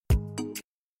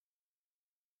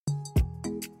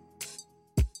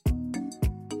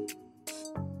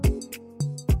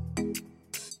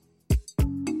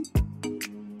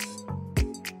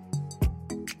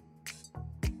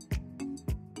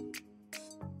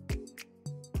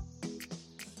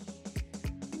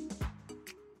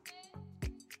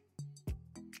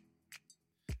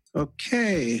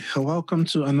Okay, welcome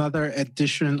to another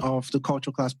edition of the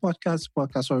Cultural Class podcast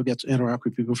where we get to interact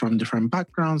with people from different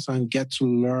backgrounds and get to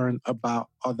learn about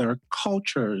other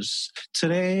cultures.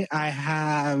 Today, I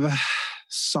have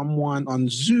someone on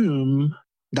Zoom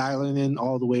dialing in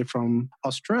all the way from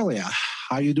Australia.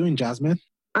 How are you doing, Jasmine?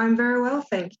 I'm very well,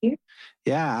 thank you.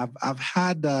 Yeah, I've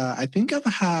had, I think I've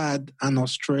had an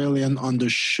Australian on the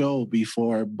show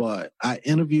before, but I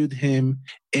interviewed him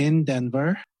in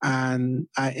Denver and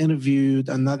I interviewed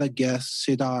another guest,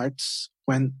 Siddharth,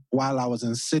 while I was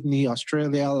in Sydney,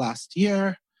 Australia last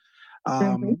year.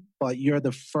 But you're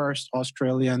the first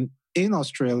Australian in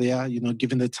Australia,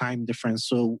 given the time difference.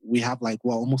 So we have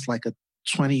almost like a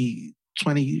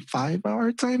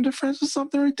 25-hour time difference or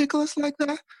something ridiculous like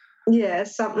that. Yeah,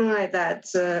 something like that.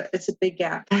 It's a big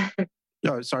gap.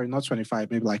 No, sorry, not 25,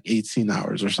 maybe like 18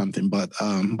 hours or something. But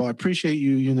I appreciate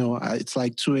you. It's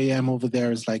like 2 a.m. over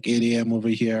there. It's like 8 a.m. over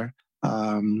here.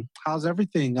 How's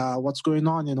everything? What's going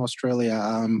on in Australia?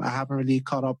 I haven't really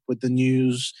caught up with the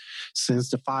news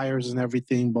since the fires and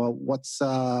everything. But what's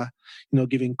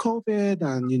given COVID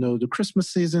and the Christmas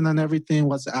season and everything?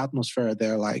 What's the atmosphere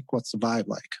there like? What's the vibe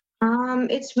like?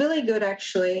 It's really good,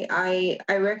 actually. I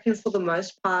reckon for the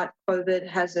most part, COVID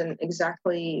hasn't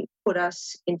exactly put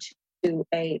us into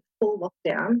a full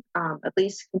lockdown, at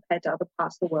least compared to other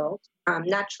parts of the world.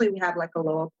 Naturally, we have like a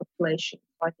lower population,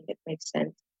 so I think it makes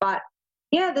sense. But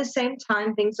yeah, at the same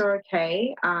time, things are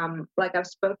okay. Like I've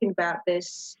spoken about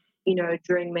this,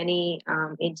 during many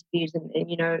interviews and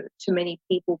to many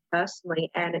people personally.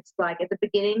 And it's like at the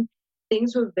beginning,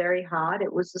 things were very hard.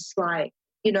 It was just like,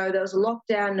 there was a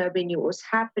lockdown, nobody knew what was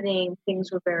happening.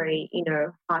 Things were very,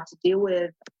 hard to deal with.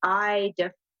 I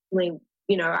definitely,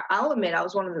 I'll admit I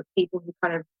was one of the people who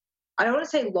kind of, I don't want to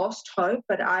say lost hope,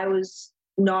 but I was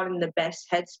not in the best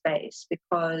headspace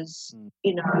because,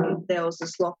 there was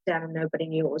this lockdown and nobody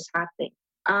knew what was happening.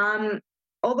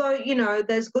 Although,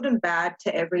 there's good and bad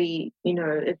to every,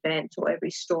 event or every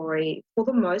story. For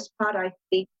the most part, I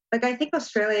think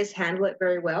Australia's handled it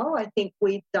very well. I think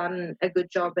we've done a good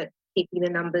job at keeping the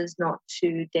numbers not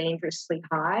too dangerously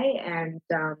high. And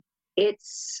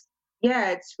it's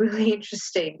really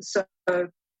interesting. So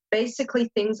basically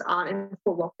things aren't in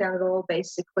full lockdown at all.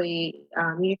 Basically,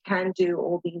 you can do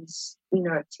all these,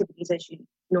 activities as you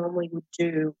normally would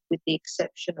do with the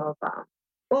exception of,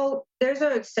 there's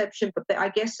no exception, but I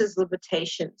guess there's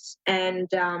limitations. And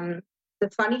the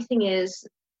funny thing is,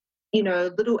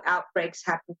 little outbreaks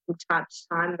happen from time to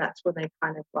time. That's when they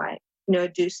kind of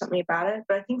do something about it.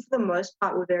 But I think for the most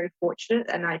part, we're very fortunate,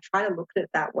 and I try to look at it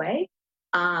that way.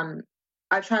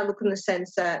 I try to look in the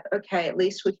sense that, okay, at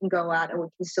least we can go out and we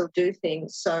can still do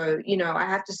things. So, I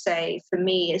have to say, for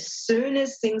me, as soon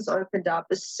as things opened up,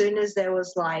 as soon as there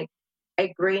was like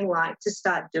a green light to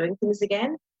start doing things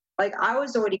again, like I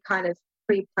was already kind of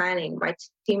pre-planning. My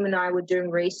team and I were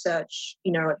doing research,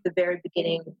 at the very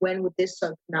beginning. When would this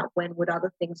open up? When would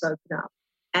other things open up?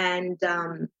 And,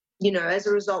 as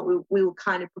a result, we were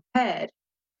kind of prepared.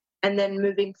 And then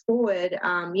moving forward,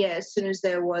 as soon as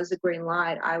there was a green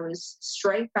light, I was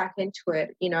straight back into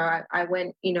it. I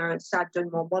went, and started doing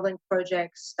more modeling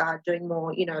projects, started doing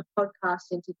more,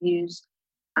 podcast interviews,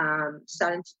 I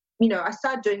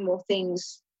started doing more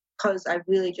things because I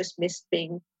really just missed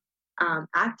being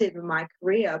active in my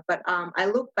career. But I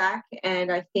look back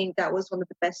and I think that was one of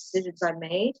the best decisions I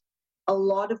made. A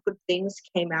lot of good things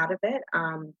came out of it.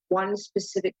 One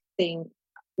specific thing,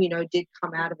 did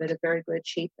come out of it, a very good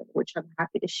achievement, which I'm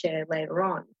happy to share later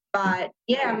on. But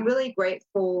yeah, I'm really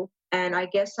grateful. And I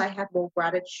guess I have more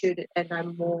gratitude and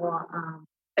I'm more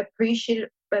appreciative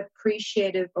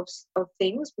of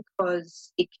things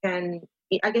because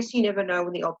I guess you never know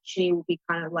when the opportunity will be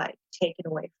kind of like taken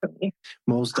away from you.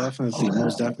 Most definitely.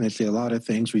 A lot of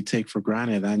things we take for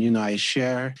granted. And, I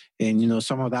share in,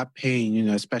 some of that pain,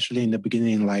 especially in the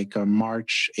beginning, like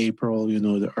March, April,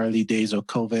 the early days of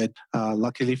COVID.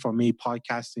 Luckily for me,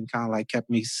 podcasting kind of like kept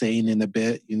me sane in a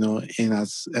bit, in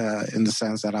the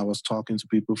sense that I was talking to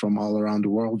people from all around the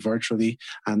world virtually.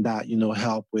 And that,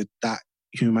 helped with that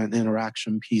human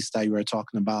interaction piece that you were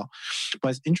talking about.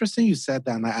 But it's interesting you said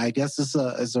that, and I guess this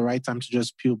is the right time to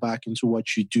just peel back into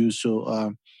what you do.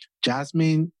 So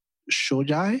Jasmine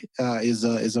Shojai is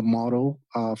a model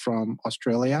from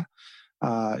Australia.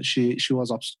 She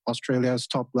was Australia's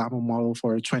top glamour model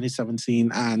for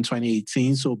 2017 and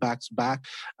 2018, so back to back.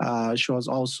 She's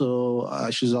also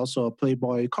a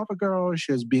Playboy cover girl.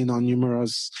 She has been on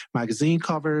numerous magazine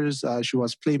covers. She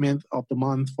was Playmate of the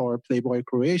Month for Playboy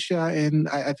Croatia, and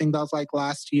I think that was like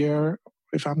last year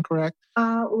if I'm correct.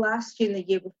 Last year and the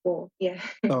year before, yeah.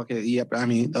 Okay, yep. I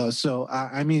mean,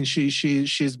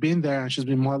 she's been there and she's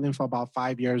been modeling for about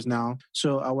 5 years now.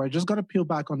 So we're just gonna peel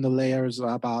back on the layers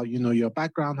about your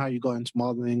background, how you got into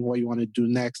modeling, what you want to do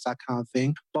next, that kind of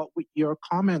thing. But with your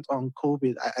comment on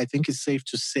COVID, I think it's safe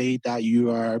to say that you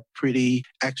are pretty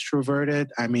extroverted.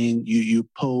 I mean, you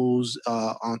pose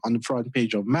on the front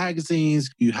page of magazines.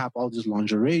 You have all these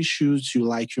lingerie shoots. You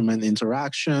like human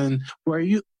interaction. Were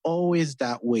you always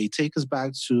that way? Take us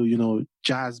back to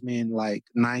Jasmine, like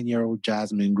 9-year-old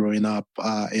Jasmine growing up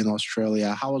in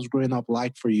Australia. How was growing up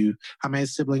like for you? How many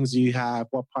siblings do you have?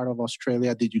 What part of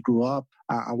Australia did you grow up?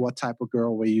 And what type of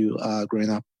girl were you growing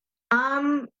up?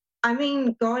 I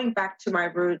mean, going back to my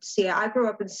roots, yeah, I grew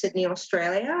up in Sydney,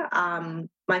 Australia.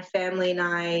 My family and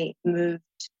I moved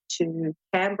to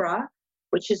Canberra,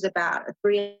 which is about a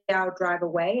 3-hour drive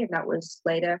away, and that was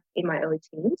later in my early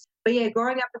teens. But yeah,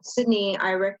 growing up in Sydney,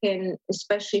 I reckon,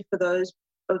 especially for those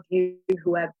of you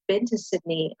who have been to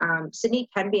Sydney, Sydney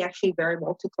can be actually very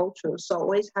multicultural. So I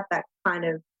always have that kind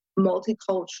of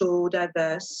multicultural,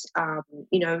 diverse,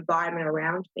 environment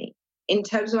around me. In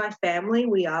terms of my family,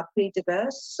 we are pretty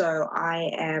diverse. So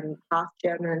I am half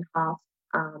German and half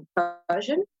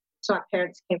Persian. So my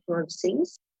parents came from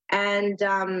overseas. And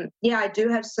I do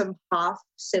have some half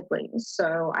siblings.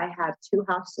 So I have 2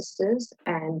 half sisters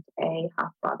and a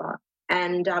half brother.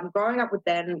 And growing up with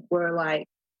them were like,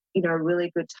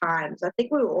 really good times. I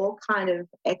think we were all kind of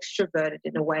extroverted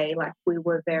in a way. Like we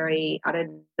were very, I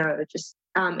don't know, just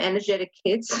energetic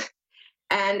kids.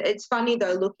 And it's funny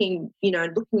though, looking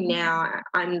now,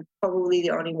 I'm probably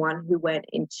the only one who went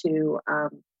into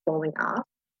performing art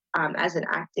as an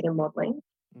acting and modeling.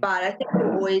 But I think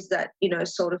we're always that,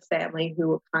 sort of family who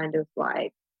were kind of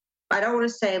like, I don't want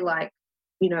to say like,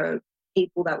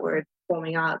 people that were in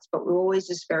performing arts, but we're always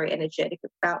just very energetic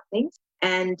about things.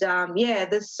 And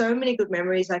there's so many good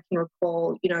memories I can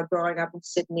recall, growing up in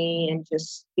Sydney and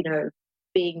just,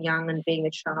 being young and being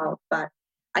a child. But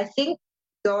I think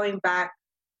going back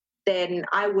then,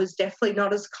 I was definitely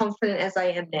not as confident as I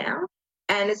am now.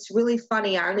 And it's really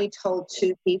funny. I only told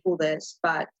 2 people this,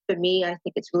 but for me, I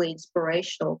think it's really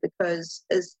inspirational because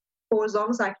for as long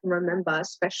as I can remember,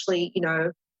 especially,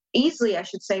 easily, I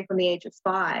should say from the age of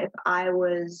 5, I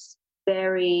was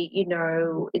very,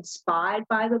 inspired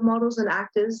by the models and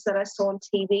actors that I saw on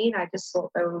TV. And I just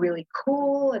thought they were really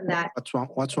cool. And that.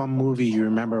 What's one movie you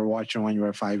remember watching when you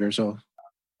were 5 years old?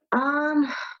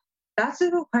 That's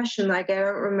a good question. Like, I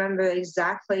don't remember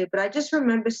exactly, but I just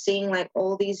remember seeing like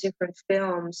all these different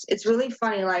films. It's really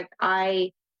funny. Like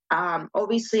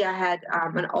obviously I had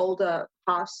an older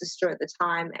half sister at the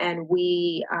time, and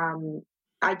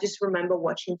I just remember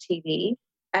watching TV,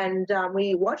 and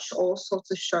we watched all sorts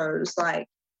of shows, like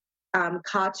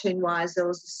cartoon wise, there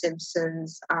was The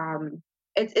Simpsons.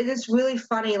 It is really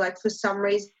funny. Like for some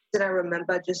reason, I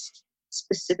remember just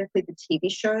specifically the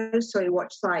TV shows. So we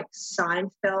watched like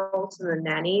Seinfeld and The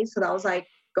Nanny. So that was like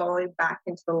going back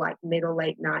into the like mid or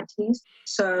late 90s.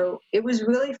 So it was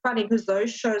really funny because those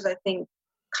shows, I think,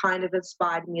 kind of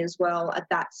inspired me as well at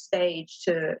that stage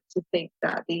to think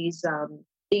that these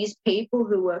people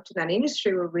who worked in that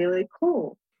industry were really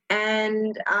cool.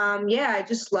 And I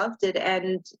just loved it.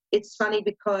 And it's funny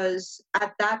because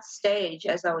at that stage,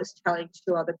 as I was telling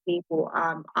 2 other people,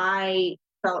 I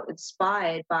felt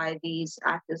inspired by these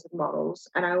actors and models.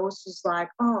 And I was just like,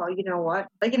 oh, you know what?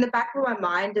 Like in the back of my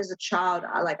mind as a child,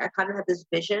 I kind of had this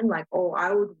vision like, oh,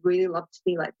 I would really love to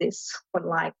be like this when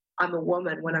like I'm a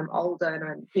woman, when I'm older and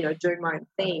I'm, doing my own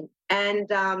thing.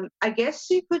 And I guess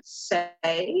you could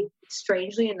say,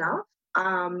 strangely enough,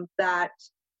 that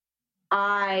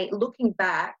looking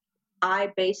back,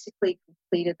 I basically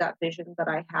completed that vision that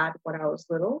I had when I was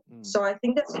little. So I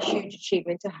think that's a huge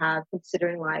achievement to have,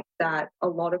 considering like that a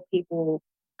lot of people,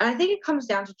 and I think it comes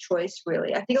down to choice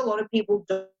really. I think a lot of people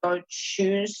don't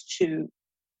choose to,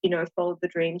 follow the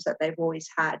dreams that they've always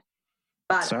had.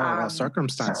 But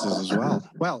circumstances as well.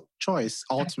 Well, choice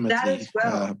ultimately, that as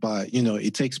well. But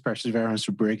it takes perseverance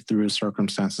to break through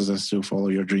circumstances and still follow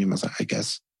your dreams, I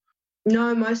guess.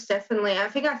 No, most definitely. I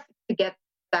think I forget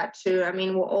that too. I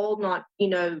mean, we're all not,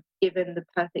 given the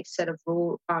perfect set of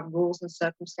rules and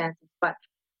circumstances. But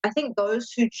I think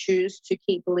those who choose to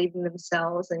keep believing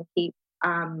themselves and keep,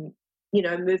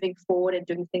 moving forward and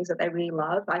doing things that they really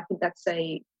love, I think that's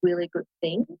a really good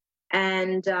thing.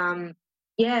 And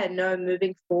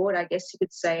moving forward, I guess you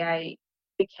could say I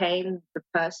became the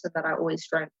person that I always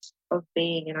dreamt of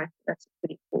being, and I think that's a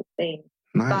pretty cool thing.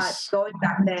 Nice. But going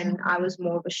back then, I was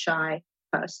more of a shy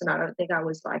person. I don't think I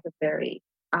was like a very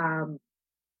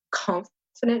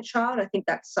confident child. I think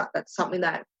that's something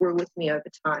that grew with me over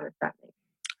time, if that makes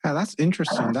sense. Yeah, that's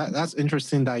interesting. That's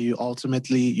interesting that you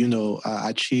ultimately,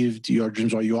 achieved your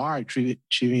dreams, or you are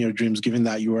achieving your dreams, given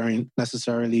that you weren't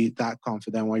necessarily that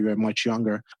confident when you were much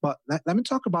younger. But let me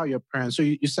talk about your parents. So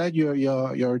you said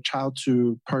you're a child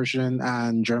to Persian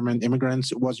and German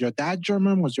immigrants. Was your dad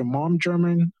German? Was your mom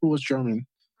German? Who was German?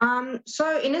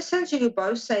 So in a sense, you could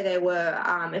both say they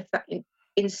were.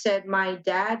 Instead, my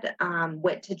dad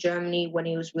went to Germany when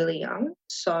he was really young,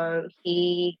 so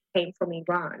he came from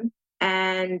Iran,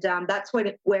 and that's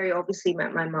where he obviously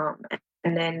met my mom,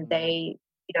 and then they,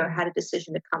 had a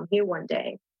decision to come here one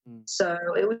day. Mm. So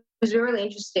it was really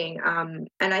interesting, and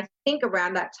I think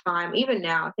around that time, even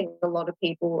now, I think a lot of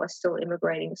people are still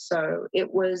immigrating. So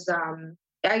it was.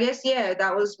 I guess, yeah,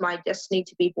 that was my destiny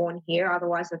to be born here.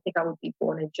 Otherwise, I think I would be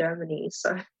born in Germany.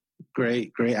 So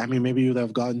Great, great. I mean, maybe you'd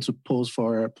have gotten to pose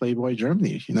for Playboy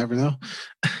Germany. You never know.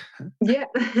 yeah.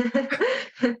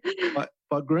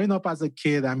 But growing up as a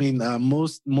kid, I mean,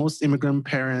 most immigrant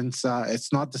parents,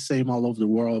 it's not the same all over the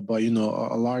world, but a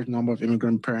large number of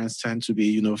immigrant parents tend to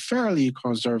be, fairly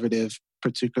conservative,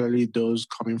 particularly those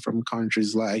coming from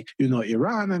countries like,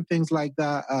 Iran and things like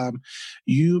that.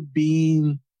 You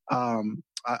being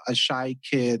a shy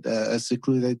kid, a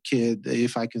secluded kid,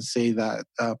 if I can say that,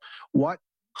 what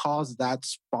caused that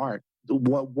spark?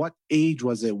 What age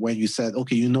was it when you said,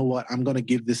 okay, you know what, I'm going to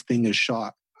give this thing a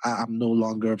shot? I'm no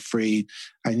longer afraid.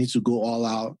 I need to go all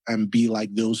out and be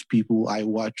like those people I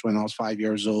watched when I was 5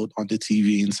 years old on the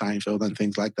TV in Seinfeld and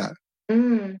things like that.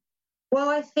 Well,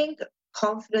 I think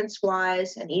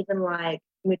confidence-wise and even like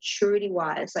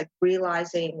maturity-wise, like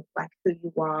realizing like who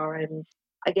you are, and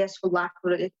I guess for lack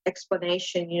of an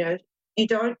explanation, you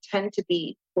don't tend to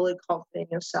be fully confident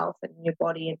in yourself and in your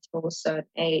body until a certain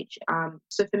age.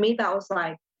 So for me, that was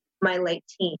like my late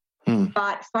teens.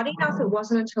 But funny enough, it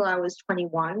wasn't until I was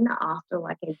 21, after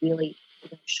like a really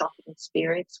shocking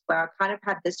experience, where I kind of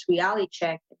had this reality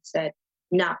check and said,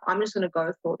 no, I'm just going to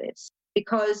go for this.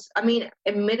 Because, I mean,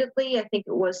 admittedly, I think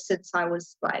it was since I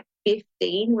was like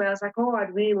 15 where I was like, oh,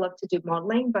 I'd really love to do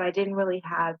modeling, but I didn't really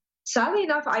have, sadly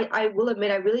enough, I will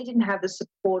admit, I really didn't have the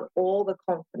support or the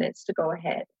confidence to go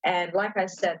ahead. And like I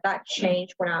said, that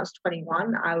changed when I was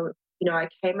 21. I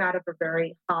came out of a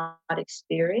very hard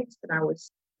experience, and I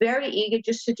was very eager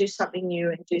just to do something new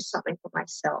and do something for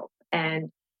myself. And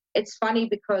it's funny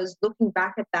because looking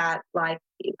back at that, like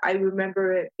I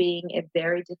remember it being a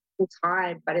very difficult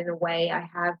time, but in a way I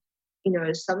have,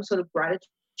 some sort of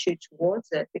gratitude towards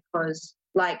it, because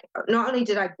like not only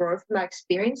did I grow from that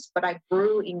experience, but I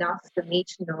grew enough for me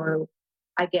to know,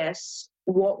 I guess,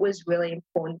 what was really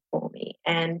important for me.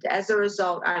 And as a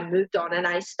result, I moved on and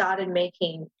I started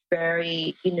making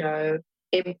very,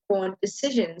 important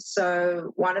decisions.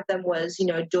 So one of them was,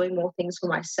 doing more things for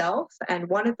myself. And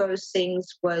one of those things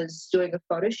was doing a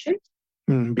photo shoot.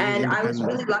 Being And I was independent.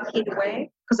 really lucky in a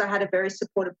way because I had a very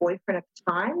supportive boyfriend at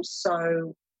the time.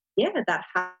 So yeah, that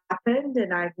happened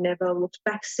and I've never looked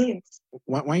back since.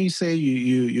 When you say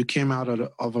you came out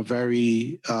of a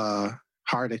very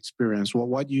hard experience,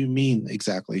 what do you mean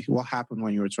exactly? What happened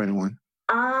when you were 21?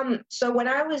 So when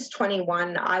I was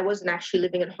 21, I wasn't actually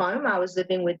living at home. I was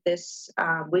living with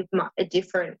a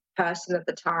different person at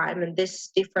the time, and this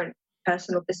different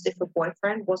person with this different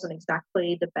boyfriend wasn't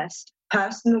exactly the best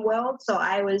person in the world. So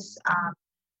I was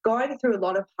going through a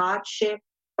lot of hardship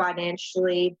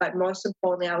financially, but most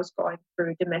importantly, I was going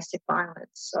through domestic violence.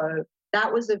 So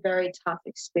that was a very tough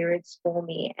experience for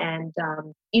me. And,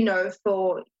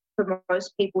 for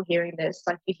most people hearing this,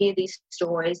 like you hear these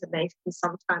stories and they can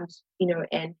sometimes,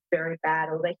 end very bad,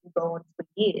 or they can go on for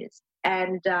years.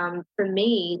 And for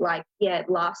me, like, yeah, it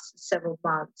lasted several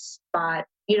months, but,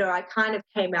 I kind of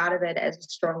came out of it as a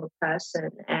stronger person.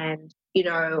 And,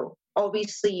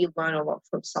 obviously you learn a lot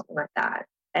from something like that.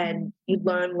 And you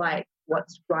learn like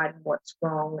what's right and what's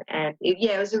wrong. And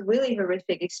it was a really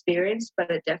horrific experience, but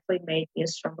it definitely made me a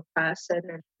stronger person.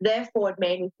 And therefore, it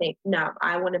made me think, no,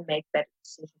 I want to make better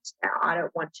decisions now. I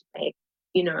don't want to make,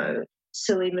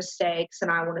 silly mistakes,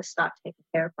 and I want to start taking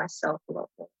care of myself a lot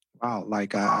more. Wow,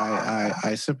 like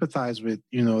I sympathize with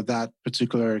that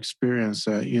particular experience.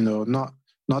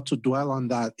 Not to dwell on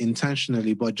that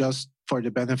intentionally, but just for the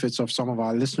benefits of some of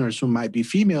our listeners who might be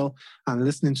female and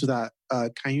listening to that,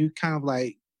 can you kind of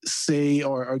like say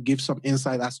or give some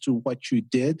insight as to what you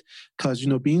did? Because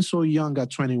being so young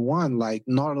at 21, like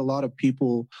not a lot of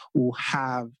people will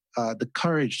have the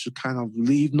courage to kind of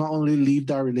not only leave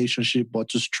that relationship, but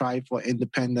to strive for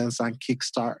independence and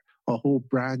kickstart a whole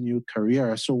brand new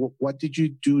career. So what did you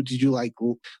do? Did you like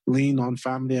lean on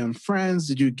family and friends?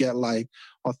 Did you get like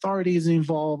authorities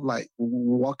involved? Like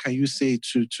what can you say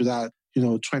to that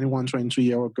 21,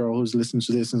 22-year-old girl who's listening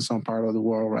to this in some part of the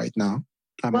world right now?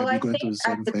 that Well, might be I going through think the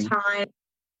at same the thing? time,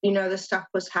 the stuff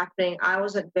was happening, I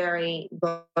wasn't very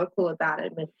vocal about it,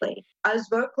 admittedly. I was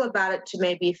vocal about it to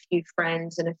maybe a few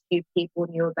friends, and a few people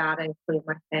knew about it, including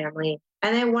my family.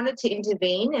 And they wanted to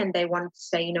intervene, and they wanted to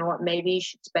say, you know what, maybe you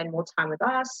should spend more time with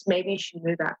us. Maybe you should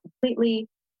move out completely.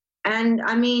 And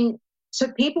I mean,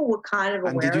 so people were kind of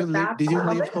And aware of that did you part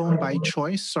of leave home by it.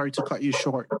 choice? Sorry to cut you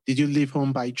short. Did you leave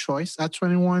home by choice at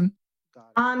 21?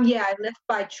 Got it. Yeah, I left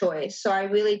by choice. So I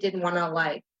really didn't want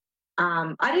to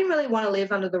I didn't really want to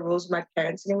live under the rules of my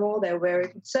parents anymore. They were very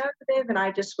conservative, and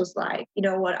I just was like, you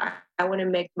know what, I want to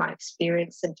make my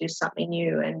experience and do something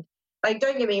new. And like,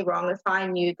 don't get me wrong, if I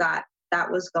knew that that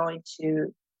was going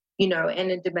to,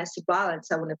 end in domestic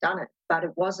violence, I wouldn't have done it. But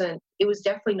it wasn't. It was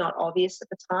definitely not obvious at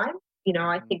the time.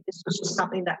 I think this was just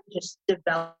something that just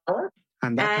developed.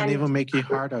 And that can And even make it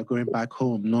harder going back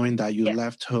home, knowing that you yeah,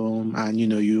 left home and,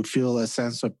 you feel a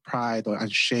sense of pride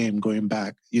and shame going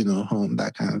back, home,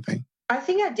 that kind of thing. I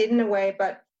think I did in a way,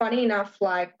 but funny enough,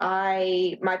 my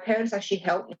parents actually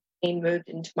helped me move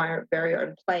into my very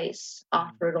own place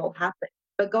after it all happened.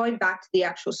 But going back to the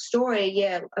actual story,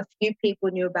 yeah, a few people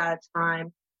knew about it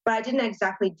time, but I didn't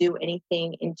exactly do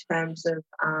anything in terms of,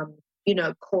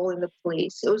 calling the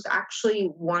police. It was actually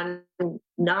one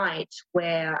night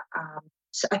where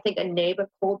so I think a neighbor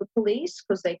called the police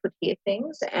because they could hear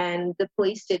things, and the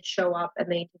police did show up and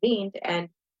they intervened, and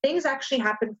things actually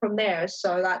happened from there.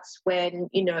 So that's when,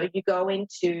 you go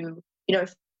into,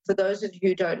 for those of you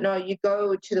who don't know, you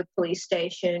go to the police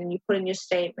station, you put in your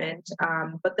statement.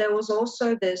 But there was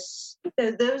also there was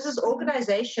this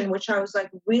organization which I was like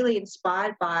really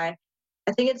inspired by.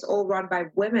 I think it's all run by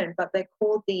women, but they're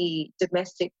called the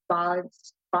Domestic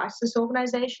Violence Crisis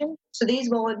Organization. So these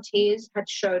volunteers had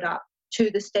showed up to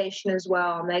the station as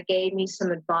well, and they gave me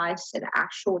some advice and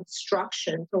actual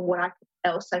instructions on what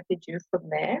else I could do from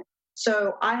there.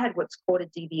 So I had what's called a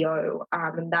DVO,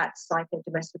 and that's like a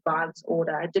domestic violence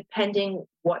order. Depending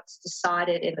what's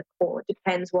decided in the court,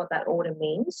 depends what that order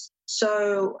means.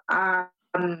 So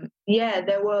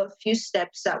there were a few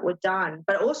steps that were done,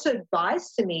 but also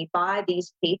advised to me by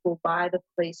these people, by the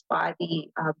police, by the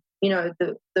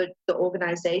the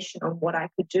organization on what I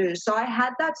could do. So I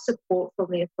had that support from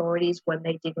the authorities when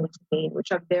they did intervene,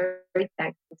 which I'm very, very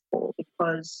thankful for,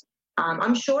 because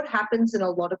I'm sure it happens in a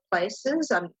lot of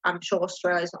places. I'm sure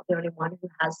Australia is not the only one who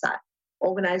has that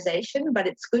organization, but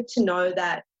it's good to know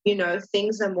that,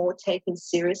 things are more taken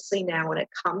seriously now when it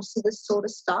comes to this sort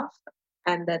of stuff,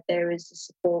 and that there is a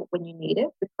support when you need it.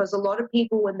 Because a lot of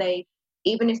people,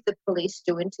 even if the police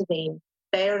do intervene,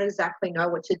 they don't exactly know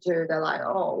what to do. They're like,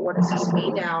 oh, what does this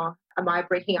mean now? Am I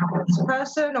breaking up with this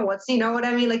person, or what's, you know what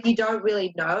I mean? Like, you don't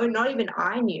really know. Not even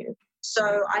I knew.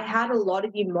 So I had a lot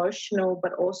of emotional,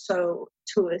 but also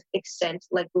to an extent,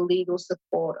 like legal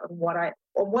support on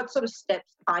what sort of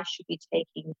steps I should be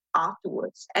taking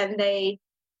afterwards. And it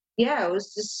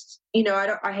was just,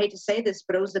 I hate to say this,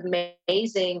 but it was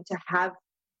amazing to have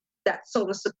that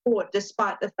sort of support,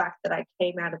 despite the fact that I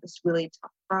came out of this really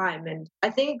tough time. And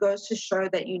I think it goes to show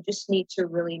that you just need to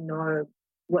really know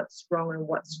what's wrong and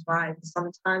what's right.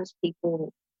 Sometimes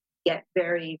people get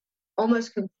very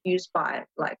almost confused by it,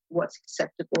 like what's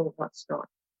acceptable and what's not.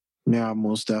 Yeah,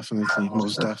 most definitely.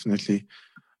 Most definitely.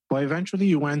 But eventually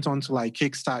you went on to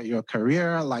kickstart your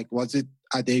career. Was it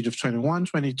at the age of 21,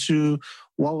 22?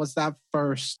 What was that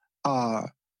first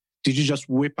did you just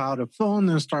whip out a phone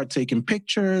and start taking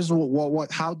pictures?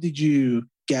 How did you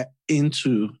get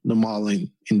into the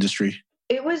modeling industry?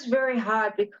 It was very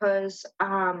hard because,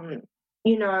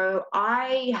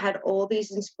 I had all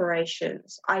these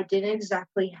inspirations. I didn't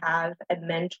exactly have a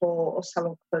mentor or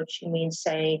someone coaching me and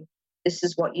saying, this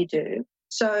is what you do.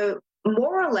 So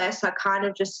more or less, I kind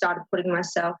of just started putting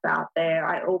myself out there.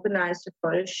 I organized a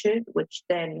photo shoot, which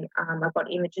then I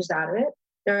got images out of it.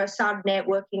 I started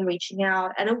networking, reaching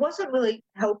out, and it wasn't really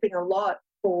helping a lot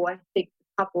for, I think,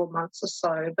 a couple of months or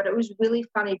so. But it was really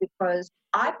funny because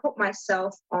I put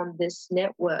myself on this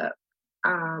network,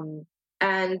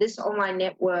 and this online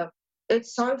network,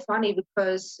 it's so funny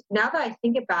because now that I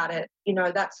think about it,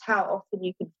 that's how often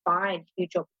you can find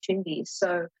huge opportunities.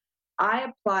 So I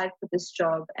applied for this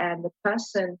job, and the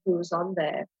person who was on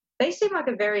there, they seemed like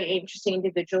a very interesting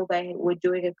individual. They were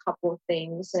doing a couple of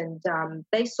things, and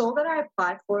they saw that I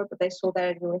applied for it, but they saw that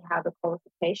I didn't really have the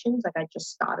qualifications. Like, I just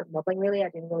started modeling, really. I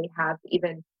didn't really have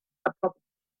even a proper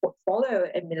portfolio,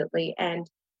 admittedly. And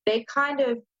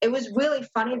it was really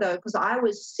funny, though, because I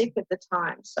was sick at the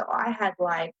time. So I had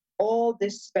all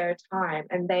this spare time,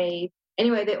 and they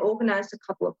organized a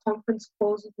couple of conference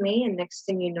calls with me, and next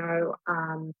thing you know,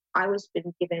 I was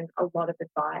been given a lot of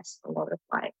advice, a lot of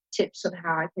tips on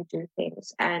how I could do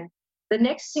things. And the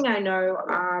next thing I know,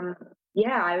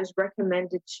 I was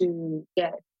recommended to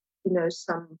get,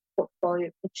 some portfolio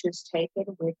pictures taken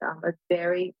with a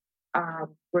very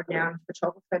renowned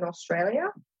photographer in Australia.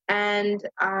 And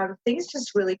things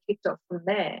just really kicked off from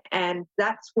there. And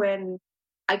that's when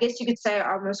I guess you could say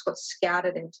I almost got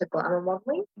scouted into glamour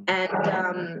modeling.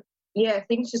 And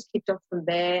things just kicked off from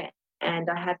there. And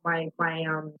I had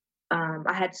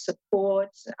I had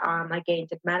support. I gained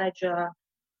a manager,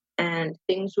 and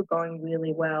things were going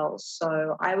really well.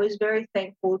 So I was very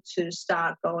thankful to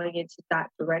start going into that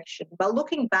direction. But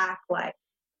looking back, like,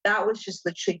 that was just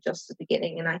literally just the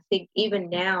beginning. And I think even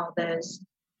now there's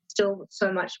still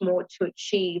so much more to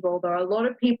achieve. Although a lot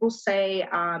of people say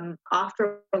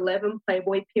after 11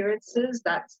 Playboy appearances,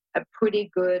 that's a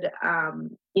pretty good,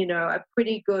 a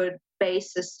pretty good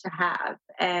basis to have.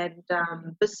 And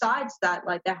besides that,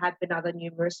 like, there have been other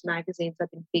numerous magazines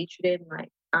I've been featured in, like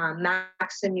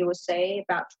Maxim USA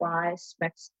about twice,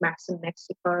 Maxim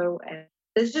Mexico, and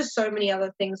there's just so many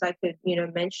other things I could,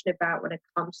 mention about when it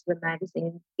comes to the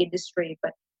magazine industry.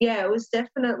 But yeah, it was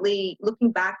definitely,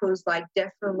 looking back, it was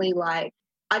definitely I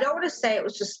don't want to say it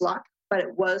was just luck, but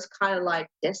it was kind of like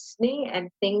destiny, and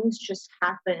things just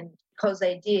happened because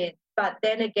they did. But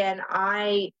then again,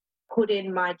 I put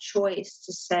in my choice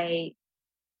to say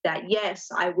that, yes,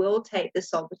 I will take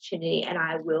this opportunity and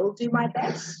I will do my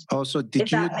best. Oh, so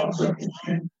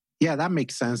yeah, that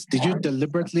makes sense. Did you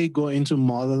deliberately go into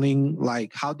modeling?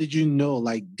 Like, how did you know?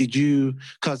 Like,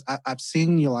 because I've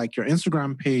seen your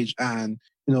Instagram page, and,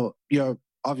 you're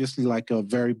obviously a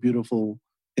very beautiful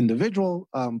individual.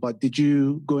 But did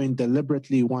you go in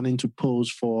deliberately wanting to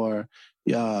pose for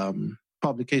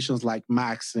publications like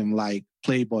Maxim, like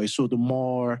Playboy, so the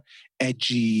more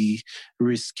edgy,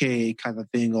 risque kind of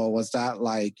thing? Or was that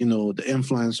the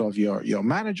influence of your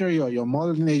manager, your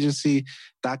modeling agency,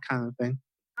 that kind of thing?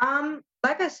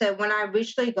 Like I said, when I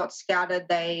originally got scouted,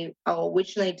 I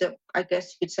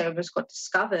guess you could say, almost got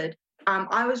discovered.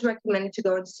 I was recommended to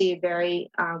go and see a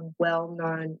very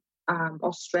well-known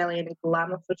Australian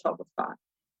glamour photographer,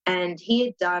 and he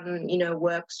had done,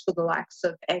 works for the likes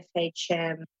of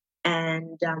FHM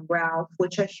and Ralph,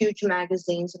 which are huge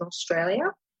magazines in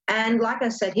Australia. And like I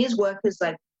said, his work is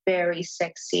very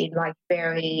sexy,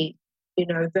 very,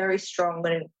 very strong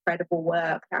and incredible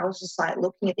work. I was just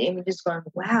looking at the images going,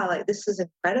 wow, this is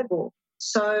incredible.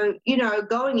 So,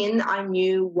 going in, I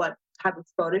knew what type of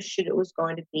photo shoot it was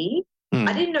going to be.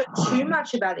 I didn't know too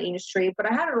much about the industry, but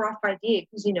I had a rough idea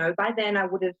because, by then I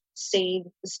would have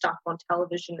seen the stuff on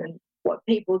television and what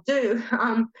people do.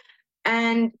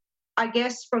 And I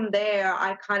guess from there,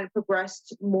 I kind of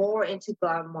progressed more into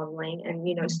glamour modeling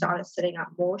and, started setting up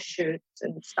more shoots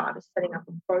and started setting up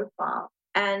a profile.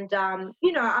 And,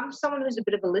 I'm someone who's a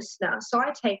bit of a listener, so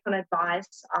I take on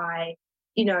advice. I,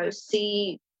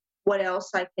 see what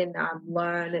else I can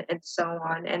learn and so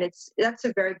on. And that's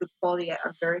a very good quality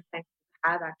I'm very thankful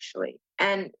to have, actually.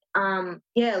 And,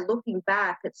 looking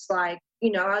back, it's I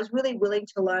was really willing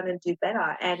to learn and do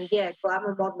better. And,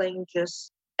 glamour modeling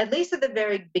just, at least at the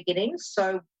very beginning,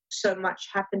 so much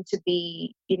happened to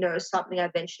be, something I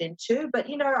ventured into. But,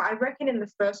 I reckon in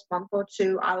the first month or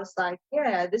two, I was like,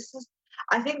 yeah,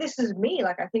 I think this is me.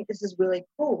 I think this is really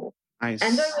cool. Nice.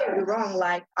 And don't get me wrong,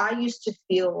 I used to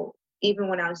feel, even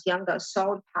when I was younger,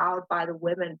 so empowered by the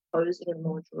women posing in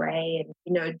lingerie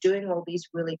and, doing all these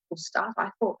really cool stuff. I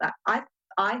thought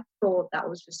that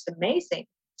was just amazing.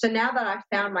 So now that I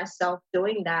found myself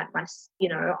doing that,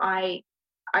 I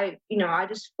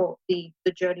just thought the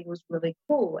journey was really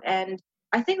cool. And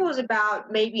I think it was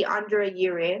about maybe under a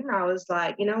year in, I was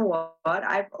like, you know what?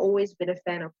 I've always been a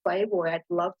fan of Playboy. I'd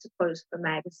love to pose for the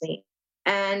magazine.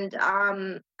 And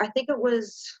I think it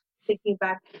was, thinking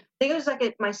back, I think it was at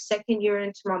my second year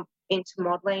into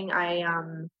modeling.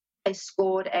 I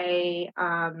scored a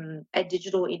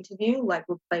digital interview with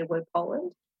Playboy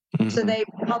Poland. Mm-hmm. So they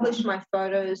published my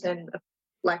photos and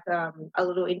a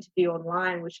little interview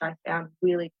online, which I found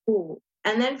really cool.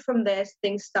 And then from there,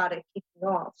 things started kicking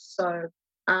off. So,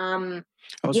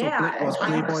 was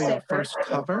Playboy your first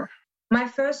cover? My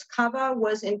first cover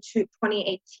was in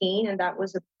 2018, and that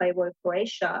was a Playboy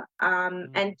Croatia.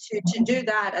 And to do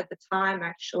that at the time,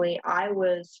 actually, I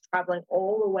was traveling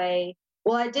all the way.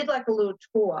 Well, I did a little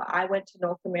tour. I went to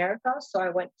North America, so I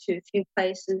went to a few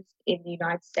places in the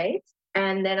United States.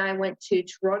 And then I went to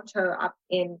Toronto up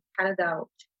in Canada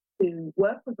to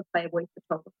work with a Playboy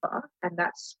photographer. And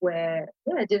that's where,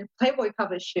 I did a Playboy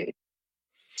cover shoot.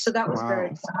 So that was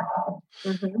very exciting.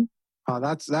 Mm-hmm.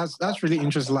 That's really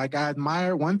interesting. I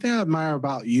admire, one thing I admire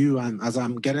about you, and as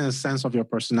I'm getting a sense of your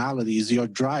personality, is your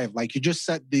drive. You just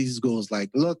set these goals.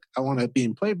 Look, I want to be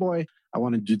in Playboy. I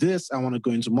want to do this. I want to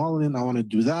go into modeling. I want to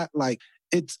do that. Like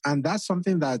and that's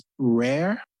something that's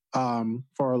rare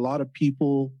for a lot of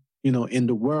people, in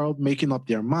the world, making up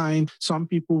their mind. Some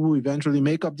people who eventually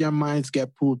make up their minds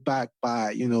get pulled back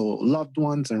by, loved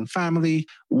ones and family.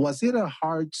 Was it a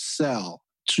hard sell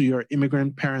to your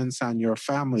immigrant parents and your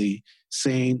family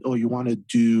saying, oh, you want to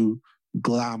do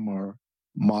glamour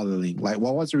modeling? Like,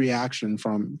 what was the reaction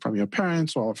from your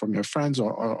parents or from your friends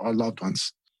or loved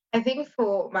ones? I think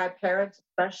for my parents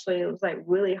especially, it was like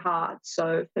really hard.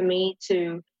 So for me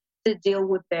to deal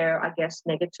with their, I guess,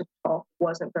 negative talk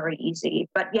wasn't very easy.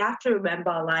 But you have to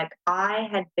remember, like, I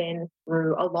had been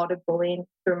through a lot of bullying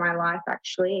through my life,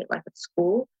 actually, like at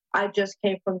school. I just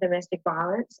came from domestic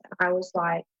violence. And I was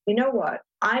like, you know what?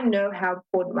 I know how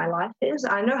important my life is.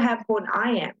 I know how important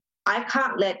I am. I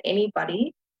can't let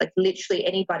anybody, like literally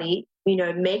anybody,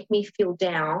 make me feel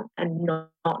down and not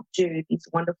do these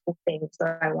wonderful things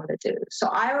that I want to do. So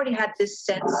I already had this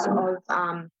sense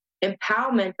of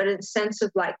empowerment, but a sense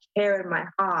of like care in my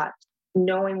heart,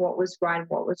 knowing what was right and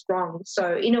what was wrong.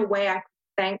 So in a way, I could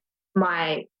thank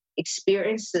my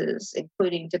experiences,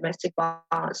 including domestic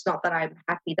violence. Not that I'm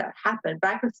happy that happened,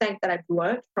 but I could thank that I've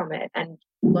learned from it and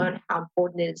learned how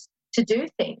important it is to do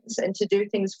things and to do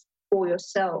things for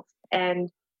yourself.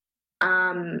 And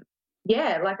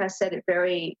like I said, it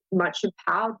very much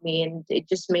empowered me, and it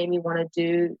just made me want to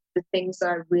do the things that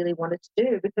I really wanted to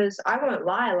do. Because I won't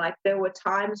lie, like there were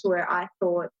times where I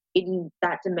thought in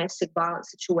that domestic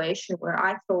violence situation where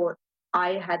I thought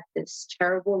I had this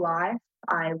terrible life.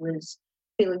 I was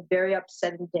feeling very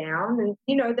upset and down.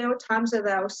 And, there were times that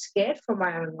I was scared for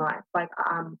my own life. Like,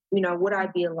 would I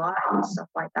be alive and stuff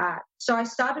like that? So I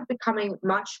started becoming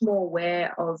much more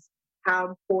aware of how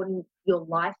important your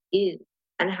life is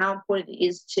and how important it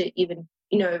is to even,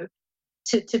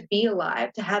 to be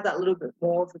alive, to have that little bit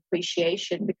more of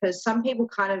appreciation. Because some people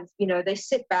kind of, they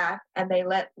sit back and they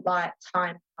let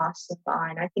time pass them by.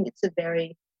 And I think it's a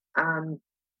very bad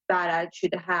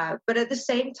attitude to have. But at the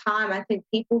same time, I think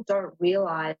people don't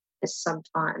realize this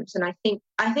sometimes. And I think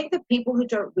the people who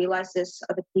don't realize this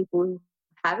are the people who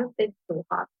haven't been through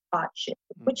hardship,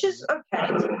 which is okay,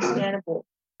 it's understandable.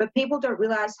 But people don't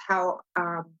realize how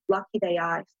lucky they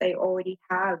are if they already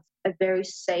have a very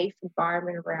safe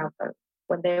environment around them,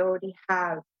 when they already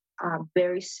have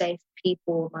very safe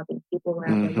people, loving people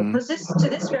around them. Because to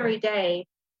this very day,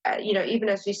 even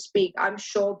as we speak, I'm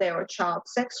sure there are child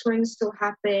sex rings still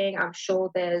happening. I'm sure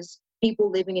there's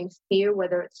people living in fear,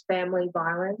 whether it's family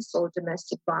violence or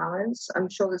domestic violence. I'm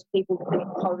sure there's people living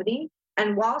in poverty.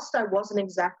 And whilst I wasn't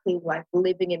exactly like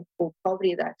living in full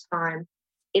poverty at that time,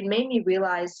 it made me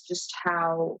realize just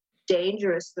how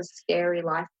dangerous the scary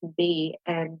life can be.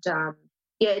 And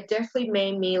it definitely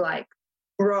made me like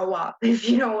grow up, if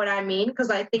you know what I mean. Because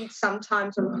I think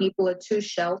sometimes when people are too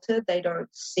sheltered, they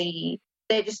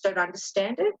just don't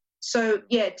understand it. So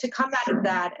to come out of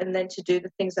that and then to do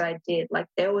the things that I did, like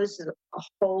there was a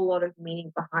whole lot of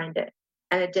meaning behind it.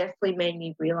 And it definitely made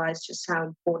me realize just how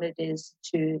important it is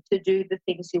to do the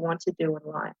things you want to do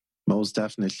in life. Most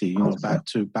definitely,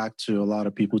 back to a lot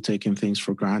of people taking things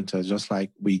for granted, just like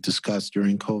we discussed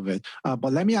during COVID.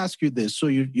 But let me ask you this: so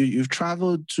you've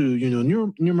traveled to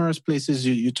numerous places.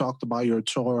 You talked about your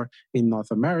tour in North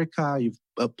America. You've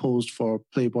posed for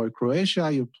Playboy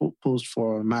Croatia. You posed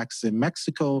for Max in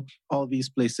Mexico. All these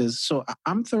places. So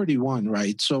I'm 31,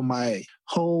 right? So my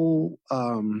whole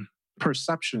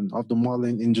perception of the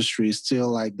modeling industry is still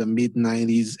like the mid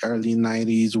 90s, early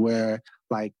 90s, where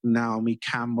like Naomi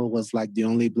Campbell was like the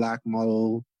only Black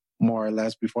model, more or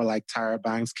less, before like Tyra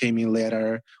Banks came in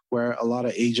later, where a lot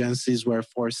of agencies were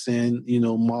forcing,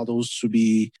 models to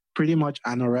be pretty much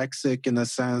anorexic in a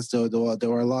sense. There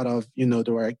were a lot of,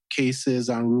 there were cases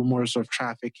and rumors of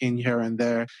trafficking here and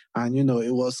there. And,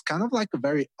 it was kind of like a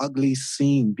very ugly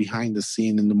scene behind the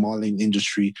scene in the modeling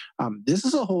industry. This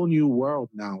is a whole new world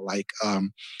now. Like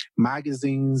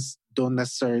magazines don't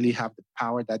necessarily have the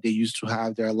power that they used to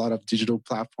have. There are a lot of digital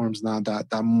platforms now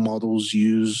that models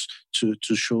use to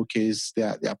showcase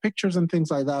their pictures and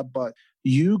things like that. But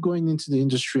you going into the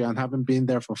industry and having been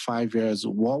there for 5 years,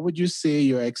 what would you say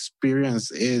your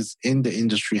experience is in the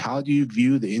industry? How do you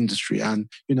view the industry? And,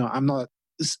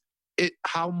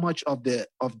 how much of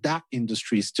that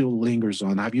industry still lingers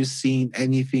on? Have you seen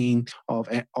anything or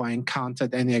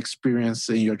encountered any experience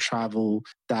in your travel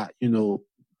that,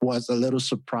 was a little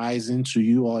surprising to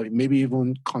you, or maybe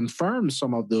even confirm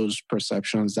some of those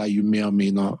perceptions that you may or may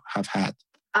not have had?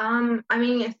 I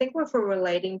think if we're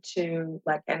relating to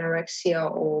like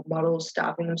anorexia or models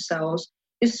starving themselves,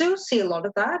 you still see a lot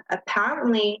of that.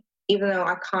 Apparently, even though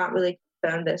I can't really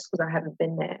confirm this because I haven't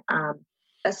been there,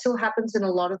 That still happens in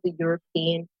a lot of the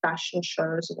European fashion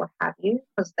shows and what have you,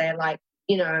 because they're like,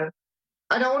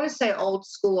 I don't want to say old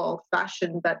school, old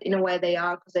fashioned, but in a way they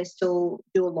are, because they still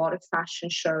do a lot of fashion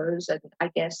shows. And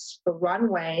I guess for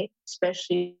runway,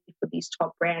 especially for these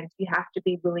top brands, you have to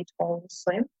be really tall and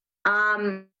slim.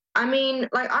 I mean,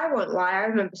 like, I won't lie. I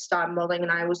remember starting modeling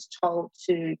and I was told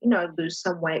to, lose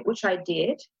some weight, which I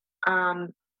did.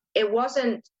 It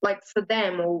wasn't like for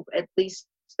them, or at least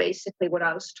basically what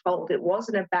I was told, it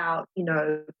wasn't about,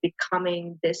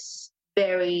 becoming this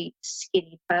very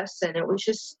skinny person. It was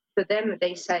just, for them,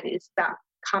 they said it's about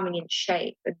coming in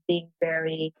shape and being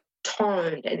very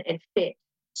toned and fit.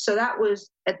 So that was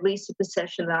at least a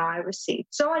perception that I received.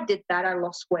 So I did that. I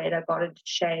lost weight. I got into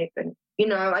shape. And,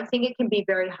 I think it can be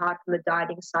very hard from the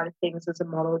dieting side of things as a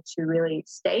model to really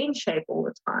stay in shape all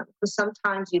the time. Because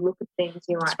sometimes you look at things,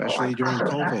 you're like, especially during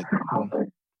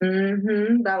COVID.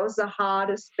 That was the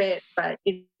hardest bit. But,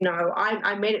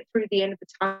 I made it through the end of the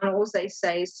tunnel, as they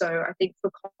say. So I think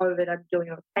for COVID, I'm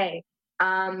doing okay.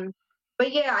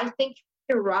 But yeah, I think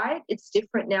you're right. It's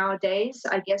different nowadays.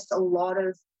 I guess a lot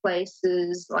of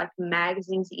places, like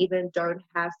magazines, even don't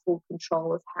have full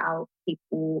control of how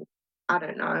people, I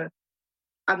don't know,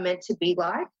 are meant to be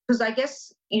like. Because I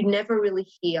guess you never really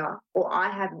hear, or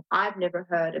I've never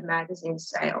heard a magazine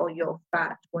say, "Oh, you're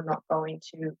fat, we're not going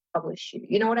to publish you."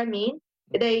 You know what I mean?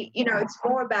 It's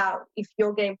more about, if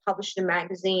you're getting published in a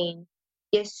magazine,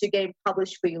 yes, you're getting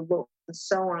published for your look and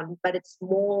so on, but it's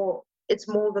more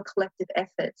of a collective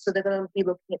effort. So they're going to be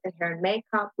looking at the hair and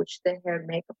makeup, which the hair and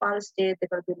makeup artist did. They're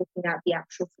going to be looking at the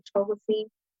actual photography,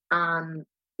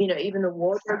 even the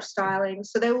wardrobe styling.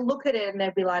 So they will look at it and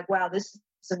they'll be like, wow, this is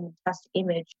a fantastic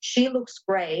image. She looks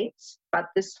great, but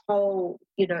this whole,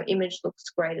 image looks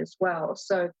great as well.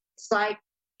 So it's like,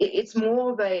 it's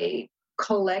more of a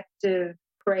collective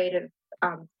creative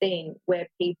thing where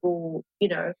people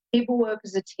work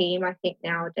as a team, I think,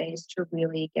 nowadays, to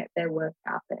really get their work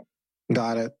out there.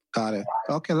 Got it.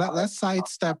 Okay, let's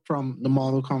sidestep from the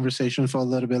model conversation for a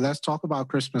little bit. Let's talk about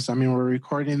Christmas. I mean, we're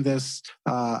recording this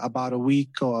about a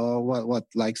week or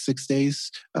like 6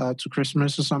 days to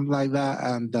Christmas or something like that.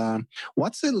 And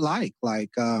what's it like?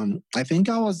 Like, I think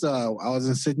I was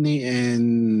in Sydney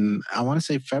in, I want to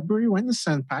say February. When is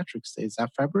St. Patrick's Day? Is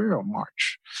that February or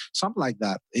March? Something like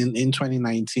that in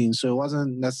 2019. So it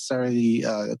wasn't necessarily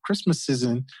a Christmas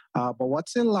season. But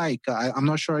what's it like? I'm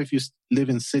not sure if you live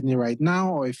in Sydney right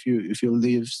now, or if you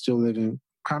still live in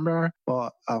Canberra.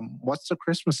 But what's the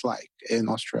Christmas like in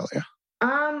Australia?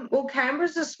 Well,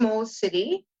 Canberra's a small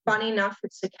city. Funny enough,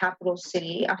 it's the capital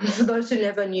city, for those who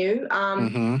never knew.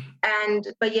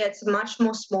 But yeah, it's a much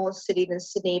more smaller city than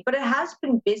Sydney. But it has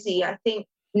been busy. I think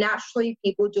naturally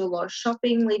people do a lot of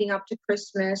shopping leading up to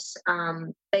Christmas.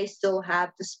 They still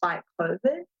have, despite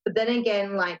COVID. But then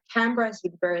again, like, Canberra has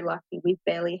been very lucky. We've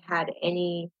barely had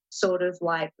any sort of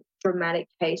like dramatic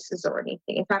cases or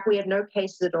anything. In fact, we had no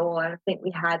cases at all. I don't think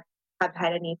we have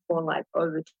had any for like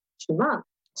over 2 months.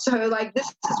 So like, this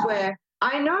is where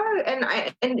I know,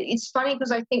 and it's funny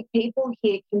because I think people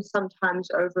here can sometimes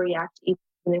overreact even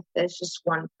if there's just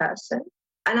one person.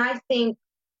 And I think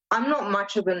I'm not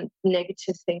much of a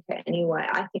negative thinker anyway.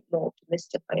 I think more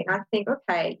optimistically. I think,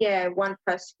 okay, yeah, one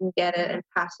person can get it and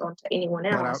pass it on to anyone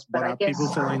else. But I guess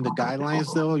people following the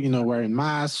guidelines though? Wearing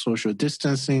masks, social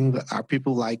distancing. Are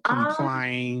people like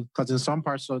complying? Because in some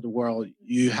parts of the world,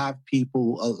 you have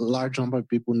people, a large number of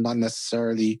people, not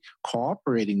necessarily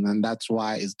cooperating, and that's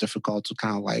why it's difficult to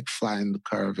kind of like flatten the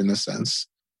curve in a sense.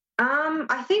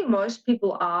 I think most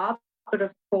people are. But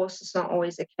of course, it's not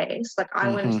always the case. Like, I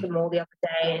went to the mall the other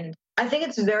day, and I think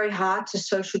it's very hard to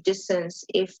social distance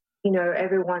if,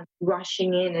 everyone's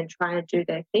rushing in and trying to do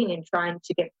their thing and trying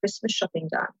to get Christmas shopping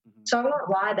done. So I won't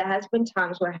lie, there has been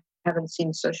times where I haven't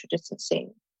seen social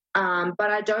distancing. But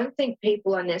I don't think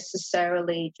people are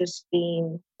necessarily just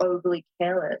being overly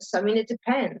careless. I mean, it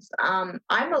depends. I'm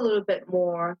a little bit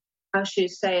more, how should you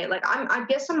say it? Like, I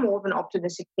guess I'm more of an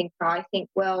optimistic thinker. I think,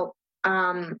 well,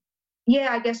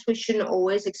 yeah, I guess we shouldn't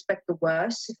always expect the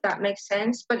worst, if that makes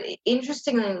sense. But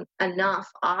interestingly enough,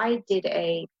 I did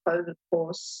a COVID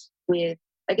course with,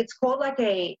 like, it's called like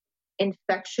a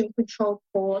infection control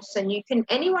course, and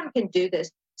anyone can do this,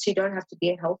 so you don't have to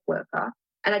be a health worker.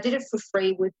 And I did it for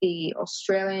free with the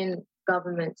Australian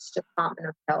government's Department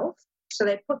of Health. So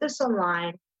they put this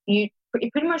online. It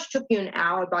pretty much took you an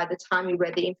hour by the time you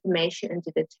read the information and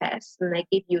did a test, and they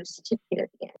give you a certificate at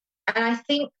the end. And I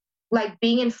think, like,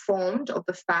 being informed of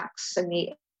the facts and the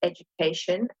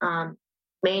education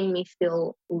made me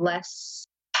feel less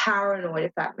paranoid,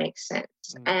 if that makes sense.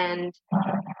 And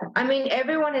I mean,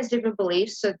 everyone has different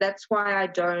beliefs, so that's why I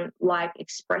don't like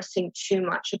expressing too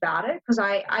much about it. Because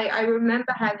I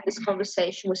remember having this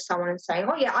conversation with someone and saying,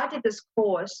 oh, yeah, I did this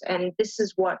course and this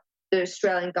is what the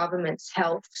Australian government's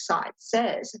health site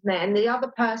says. And the other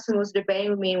person was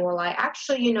debating with me and were like,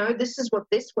 actually, you know, this is what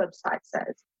this website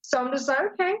says. So I'm just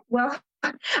like, okay, well,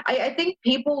 I think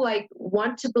people like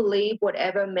want to believe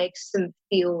whatever makes them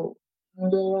feel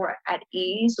more at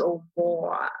ease or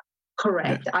more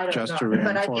correct. Yeah, I don't just know. to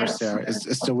But I reinforce guess, there,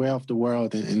 it's the way of the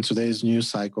world in today's news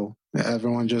cycle.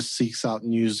 Everyone just seeks out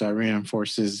news that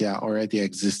reinforces their already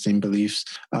existing beliefs.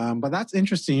 But that's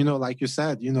interesting, you know, like you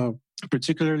said, you know,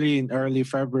 particularly in early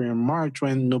February and March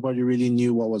when nobody really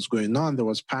knew what was going on. There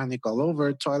was panic all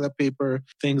over, toilet paper,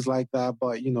 things like that.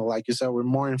 But, you know, like you said, with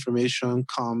more information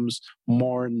comes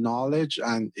more knowledge,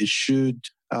 and it should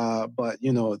but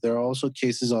you know, there are also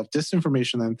cases of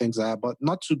disinformation and things like that. But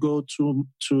not to go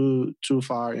too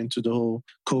far into the whole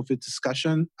COVID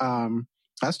discussion.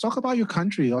 Let's talk about your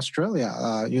country, Australia.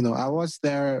 You know, I was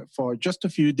there for just a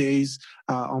few days.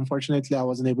 Unfortunately, I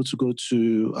wasn't able to go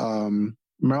to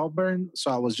Melbourne, so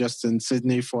I was just in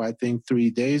Sydney for I think 3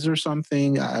 days or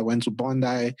something. I went to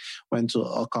Bondi, went to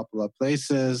a couple of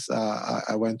places.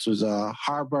 I went to the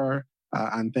harbour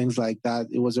and things like that.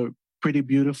 It was a pretty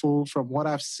beautiful from what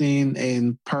I've seen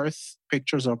in Perth,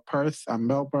 pictures of Perth and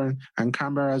Melbourne and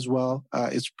Canberra as well.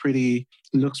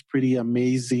 Looks pretty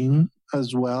amazing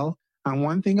as well. And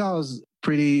one thing I was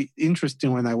pretty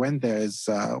interesting when I went there is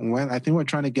when I think we're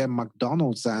trying to get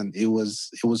McDonald's and it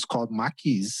was called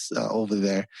Mackey's over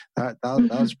there. That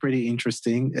was pretty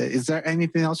interesting. Is there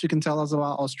anything else you can tell us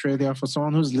about Australia for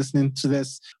someone who's listening to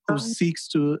this who seeks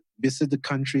to visit the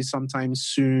country sometime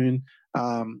soon?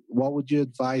 What would you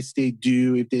advise they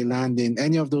do if they land in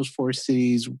any of those 4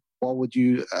 cities? What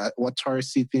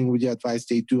touristy thing would you advise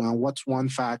they do? And what's one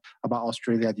fact about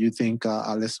Australia do you think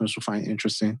our listeners will find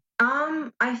interesting?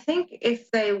 I think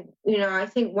I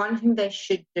think one thing they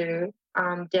should do,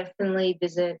 definitely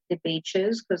visit the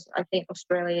beaches, because I think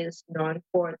Australia is known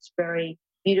for its very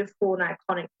beautiful and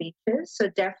iconic beaches. So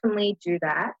definitely do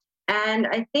that. And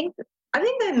I think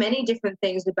there are many different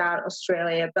things about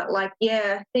Australia, but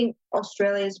I think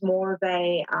Australia is more of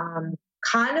a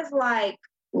kind of like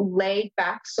laid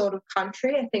back sort of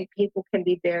country. I think people can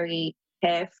be very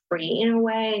carefree in a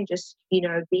way and just, you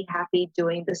know, be happy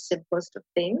doing the simplest of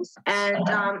things. And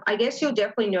I guess you'll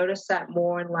definitely notice that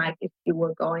more in like if you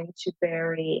were going to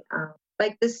very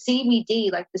like the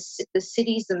CBD, like the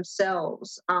cities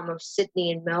themselves of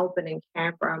Sydney and Melbourne and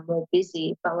Canberra are more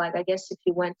busy. But like I guess if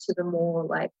you went to the more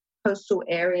like coastal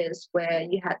areas where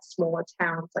you had smaller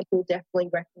towns, like you'll definitely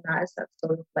recognize that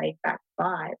sort of laid back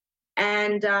vibe.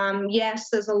 And yes,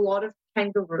 there's a lot of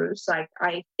kangaroos. Like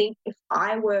I think if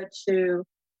I were to,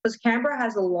 because Canberra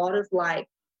has a lot of like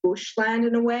bushland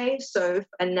in a way,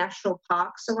 and national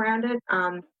parks around it.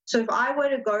 So if I were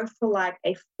to go for like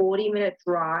a 40-minute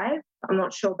drive, I'm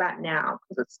not sure about now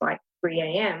because it's like 3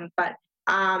 a.m., but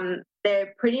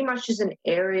there pretty much is an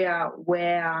area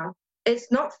where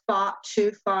it's not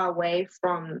too far away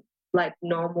from like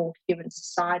normal human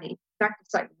society. In fact,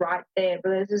 it's like right there, but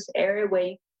there's this area where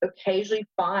you occasionally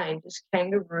find just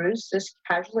kangaroos just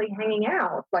casually hanging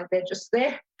out, like they're just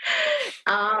there.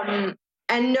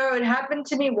 And no, it happened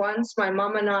to me once. My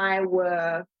mum and I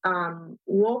were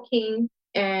walking,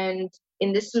 and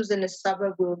this was in a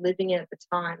suburb we were living in at the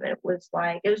time. And it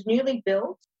was newly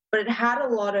built, but it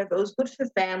was good for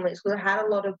families because it had a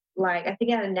lot of like, I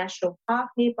think it had a national park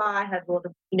nearby, had a lot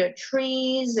of, you know,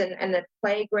 trees and a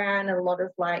playground and a lot of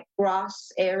like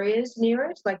grass areas near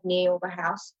it, like near all the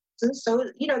houses. So,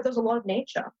 you know, there's a lot of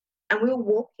nature. And we were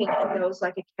walking and there was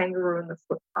like a kangaroo in the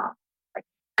footpath.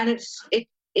 And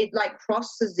it like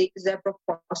crossed the zebra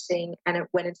crossing and it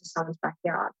went into someone's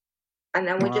backyard. And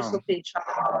then we just looked at each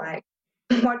other like,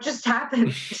 what just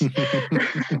happened? So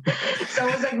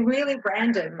it was like really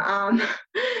random.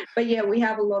 But yeah, we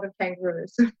have a lot of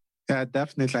kangaroos. Yeah,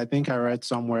 definitely. I think I read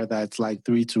somewhere that it's like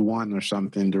 3-1 or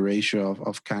something, the ratio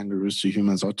of kangaroos to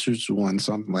humans, or 2-1,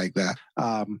 something like that.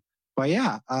 But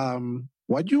yeah,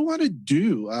 what do you want to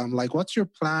do? Like, what's your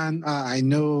plan? I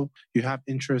know you have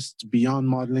interests beyond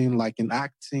modeling, like in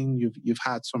acting. You've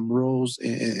had some roles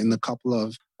in a couple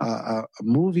of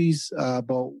movies.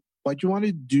 But what do you want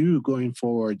to do going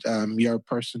forward? You're a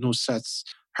person who sets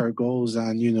her goals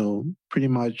and, you know, pretty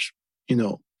much, you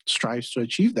know, strives to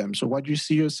achieve them. So what do you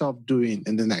see yourself doing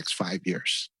in the next 5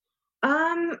 years?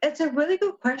 It's a really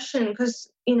good question because,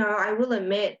 you know, I will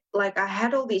admit, like I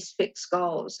had all these fixed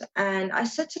goals and I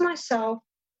said to myself,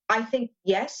 I think,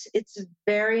 yes, it's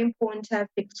very important to have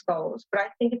fixed goals, but I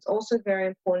think it's also very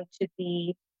important to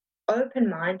be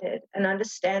open-minded and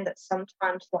understand that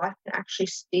sometimes life can actually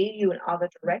steer you in other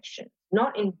directions,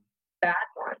 not in bad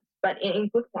ones, but in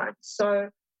good ones. So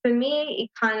for me, it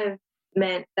kind of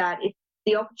meant that if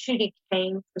the opportunity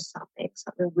came for something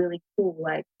really cool,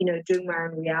 like, doing my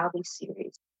own reality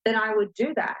series, then I would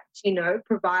do that,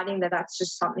 providing that that's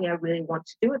just something I really want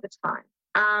to do at the time.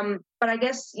 But I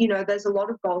guess, there's a lot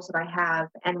of goals that I have,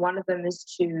 and one of them is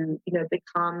to,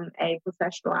 become a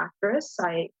professional actress.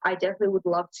 I definitely would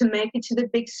love to make it to the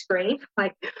big screen,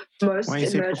 like most When you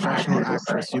say emerging professional actors.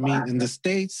 actress, you mean in the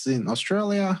States, in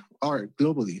Australia, or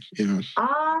globally?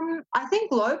 I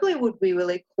think globally would be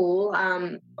really cool.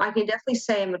 I can definitely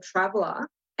say I'm a traveler,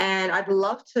 and I'd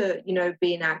love to,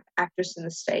 be an actress in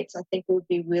the States. I think it would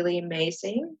be really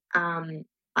amazing.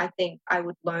 I think I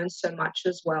would learn so much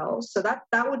as well. So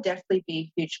that would definitely be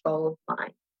a huge goal of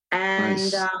mine.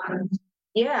 And Nice.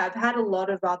 yeah, I've had a lot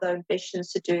of other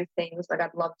ambitions to do things. Like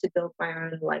I'd love to build my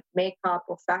own like makeup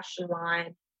or fashion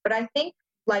line. But I think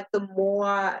like the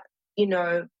more,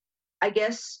 I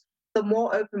guess the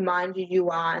more open-minded you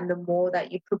are and the more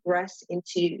that you progress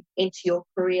into your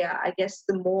career, I guess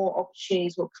the more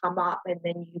opportunities will come up, and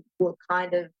then you will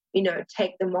kind of,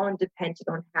 take them on depending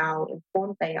on how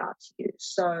important they are to you.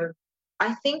 So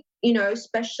I think,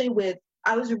 especially with,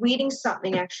 I was reading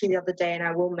something actually the other day, and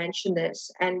I will mention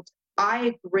this, and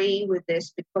I agree with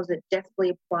this because it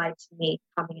definitely applied to me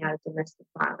coming out of domestic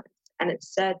violence. And it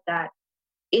said that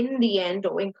in the end,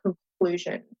 or in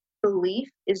conclusion, belief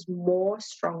is more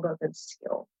stronger than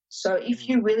skill. So if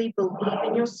you really believe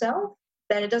in yourself,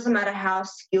 then it doesn't matter how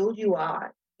skilled you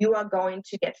are going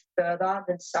to get further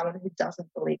than someone who doesn't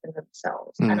believe in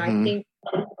themselves. And I Mm-hmm. think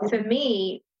for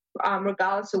me,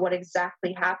 regardless of what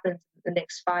exactly happens in the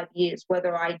next 5 years,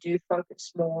 whether I do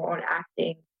focus more on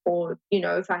acting or,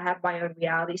 if I have my own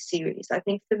reality series, I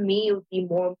think for me it would be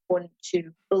more important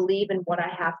to believe in what I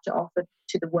have to offer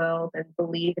to the world and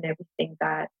believe in everything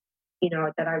that,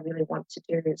 that I really want to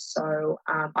do. So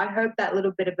I hope that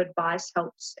little bit of advice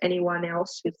helps anyone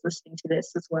else who's listening to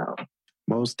this as well.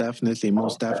 Most definitely,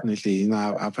 most definitely.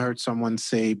 I've heard someone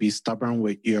say be stubborn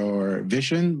with your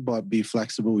vision, but be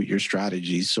flexible with your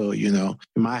strategy. So, you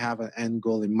might have an end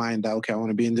goal in mind that, okay, I want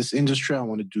to be in this industry, I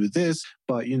want to do this,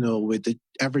 but, with the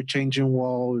ever-changing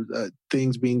world,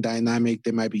 things being dynamic,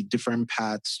 there might be different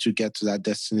paths to get to that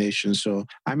destination. So,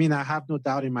 I have no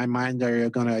doubt in my mind that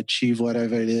you're going to achieve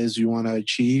whatever it is you want to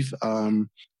achieve.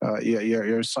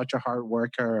 You're such a hard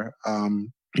worker.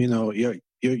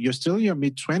 You're still in your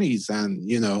mid-20s,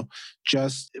 and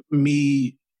just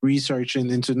me researching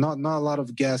into not a lot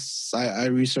of guests I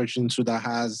researched into that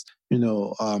has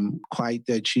quite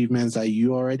the achievements that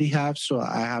you already have. So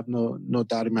I have no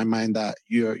doubt in my mind that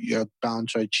you're bound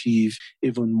to achieve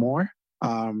even more.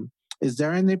 Is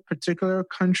there any particular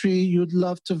country you'd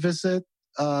love to visit,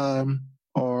 or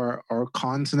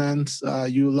continent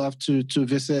you love to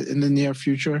visit in the near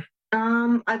future?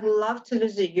 I'd love to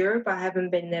visit Europe. I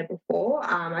haven't been there before.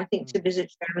 I think to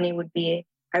visit Germany would be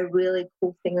a really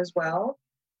cool thing as well.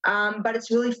 But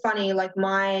it's really funny, like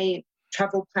my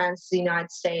travel plans to the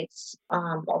United States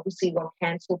obviously got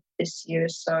cancelled this year.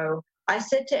 So I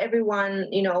said to everyone,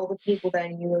 all the people that I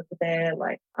knew over there,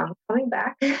 like, I'm coming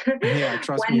back. Yeah,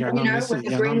 trust me, when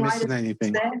the green light is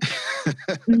anything. there.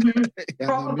 Mm-hmm.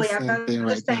 Probably, I've heard the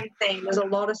right same thing. There's a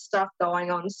lot of stuff going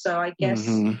on. So I guess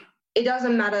Mm-hmm. it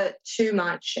doesn't matter too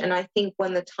much. And I think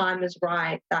when the time is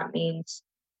right, that means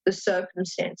the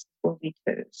circumstances will be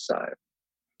too. So,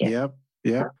 yeah.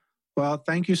 Yep. Well,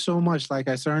 thank you so much. Like,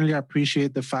 I certainly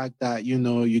appreciate the fact that,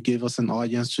 you gave us an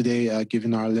audience today,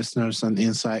 giving our listeners an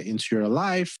insight into your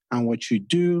life and what you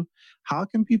do. How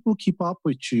can people keep up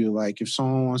with you? Like, if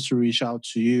someone wants to reach out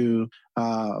to you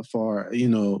for,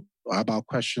 about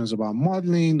questions about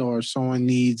modeling, or someone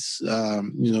needs,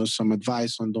 some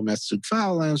advice on domestic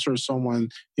violence, or someone,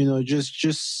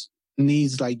 just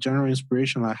needs like general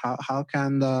inspiration, like how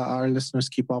can our listeners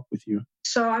keep up with you?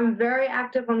 So I'm very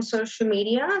active on social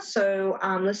media. So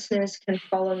listeners can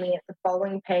follow me at the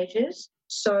following pages.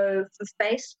 So for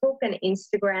Facebook and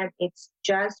Instagram, it's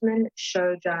Jasmine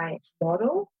Shojai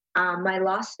Model. My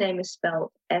last name is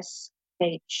spelled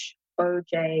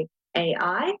Shojai.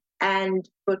 And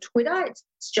for Twitter, it's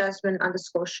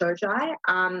Jasmine_Shojai.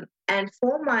 And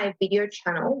for my video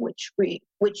channel, which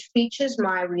features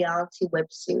my reality web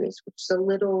series, which is a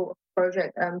little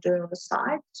project that I'm doing on the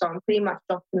side. So I'm pretty much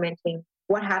documenting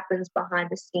what happens behind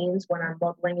the scenes when I'm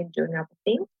modeling and doing other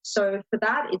things. So for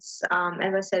that, it's,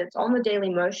 as I said, it's on the Daily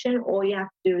Motion. All you have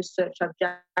to do is search up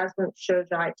Jasmine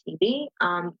Shojai TV.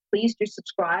 Please do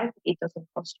subscribe. It doesn't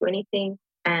cost you anything.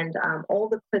 And all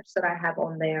the clips that I have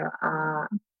on there are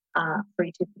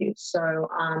free to view. So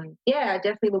I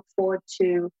definitely look forward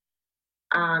to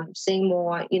seeing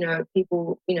more,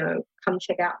 people, come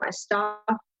check out my stuff.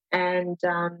 And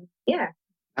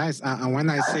Nice. And when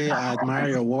I say I admire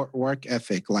your work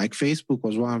ethic, like Facebook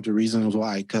was one of the reasons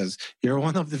why, because you're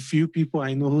one of the few people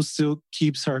I know who still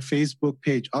keeps her Facebook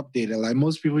page updated. Like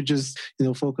most people just,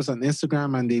 focus on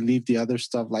Instagram and they leave the other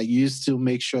stuff. Like you still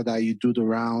make sure that you do the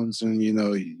rounds and,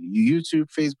 YouTube,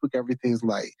 Facebook, everything's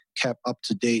like kept up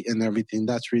to date and everything.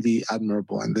 That's really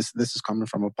admirable. And this is coming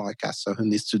from a podcaster who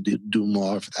needs to do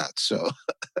more of that. So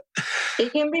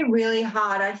it can be really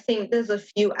hard. I think there's a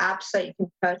few apps that you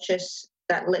can purchase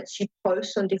that lets you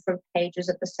post on different pages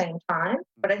at the same time.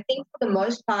 But I think for the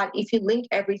most part, if you link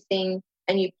everything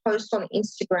and you post on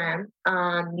Instagram,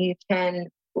 you can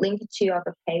link it to your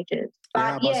other pages.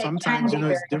 But sometimes,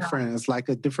 it's different. Hard. It's like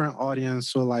a different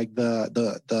audience. So like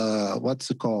the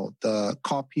what's it called? The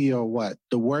copy or what?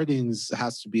 The wordings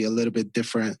has to be a little bit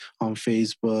different on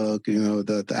Facebook.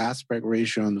 The aspect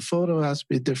ratio on the photo has to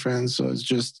be different. So it's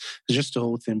just the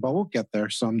whole thing. But we'll get there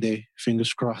someday.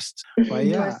 Fingers crossed. But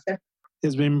yeah.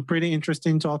 It's been pretty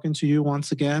interesting talking to you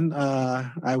once again.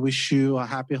 I wish you a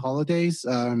happy holidays.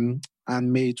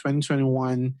 And may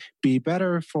 2021 be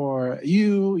better for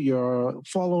you, your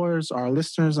followers, our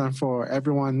listeners, and for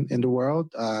everyone in the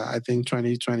world. I think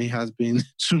 2020 has been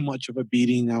too much of a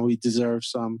beating, and we deserve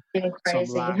some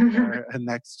laughter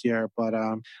next year. But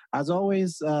as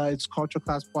always, it's Culture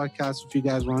Class Podcast. If you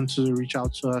guys want to reach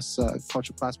out to us,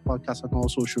 Culture Class Podcast on all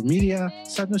social media,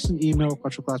 send us an email,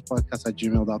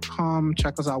 cultureclasspodcast@gmail.com.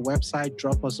 Check us out website,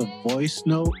 drop us a voice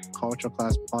note,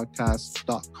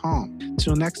 cultureclasspodcast.com.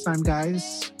 Till next time, guys,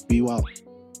 be well.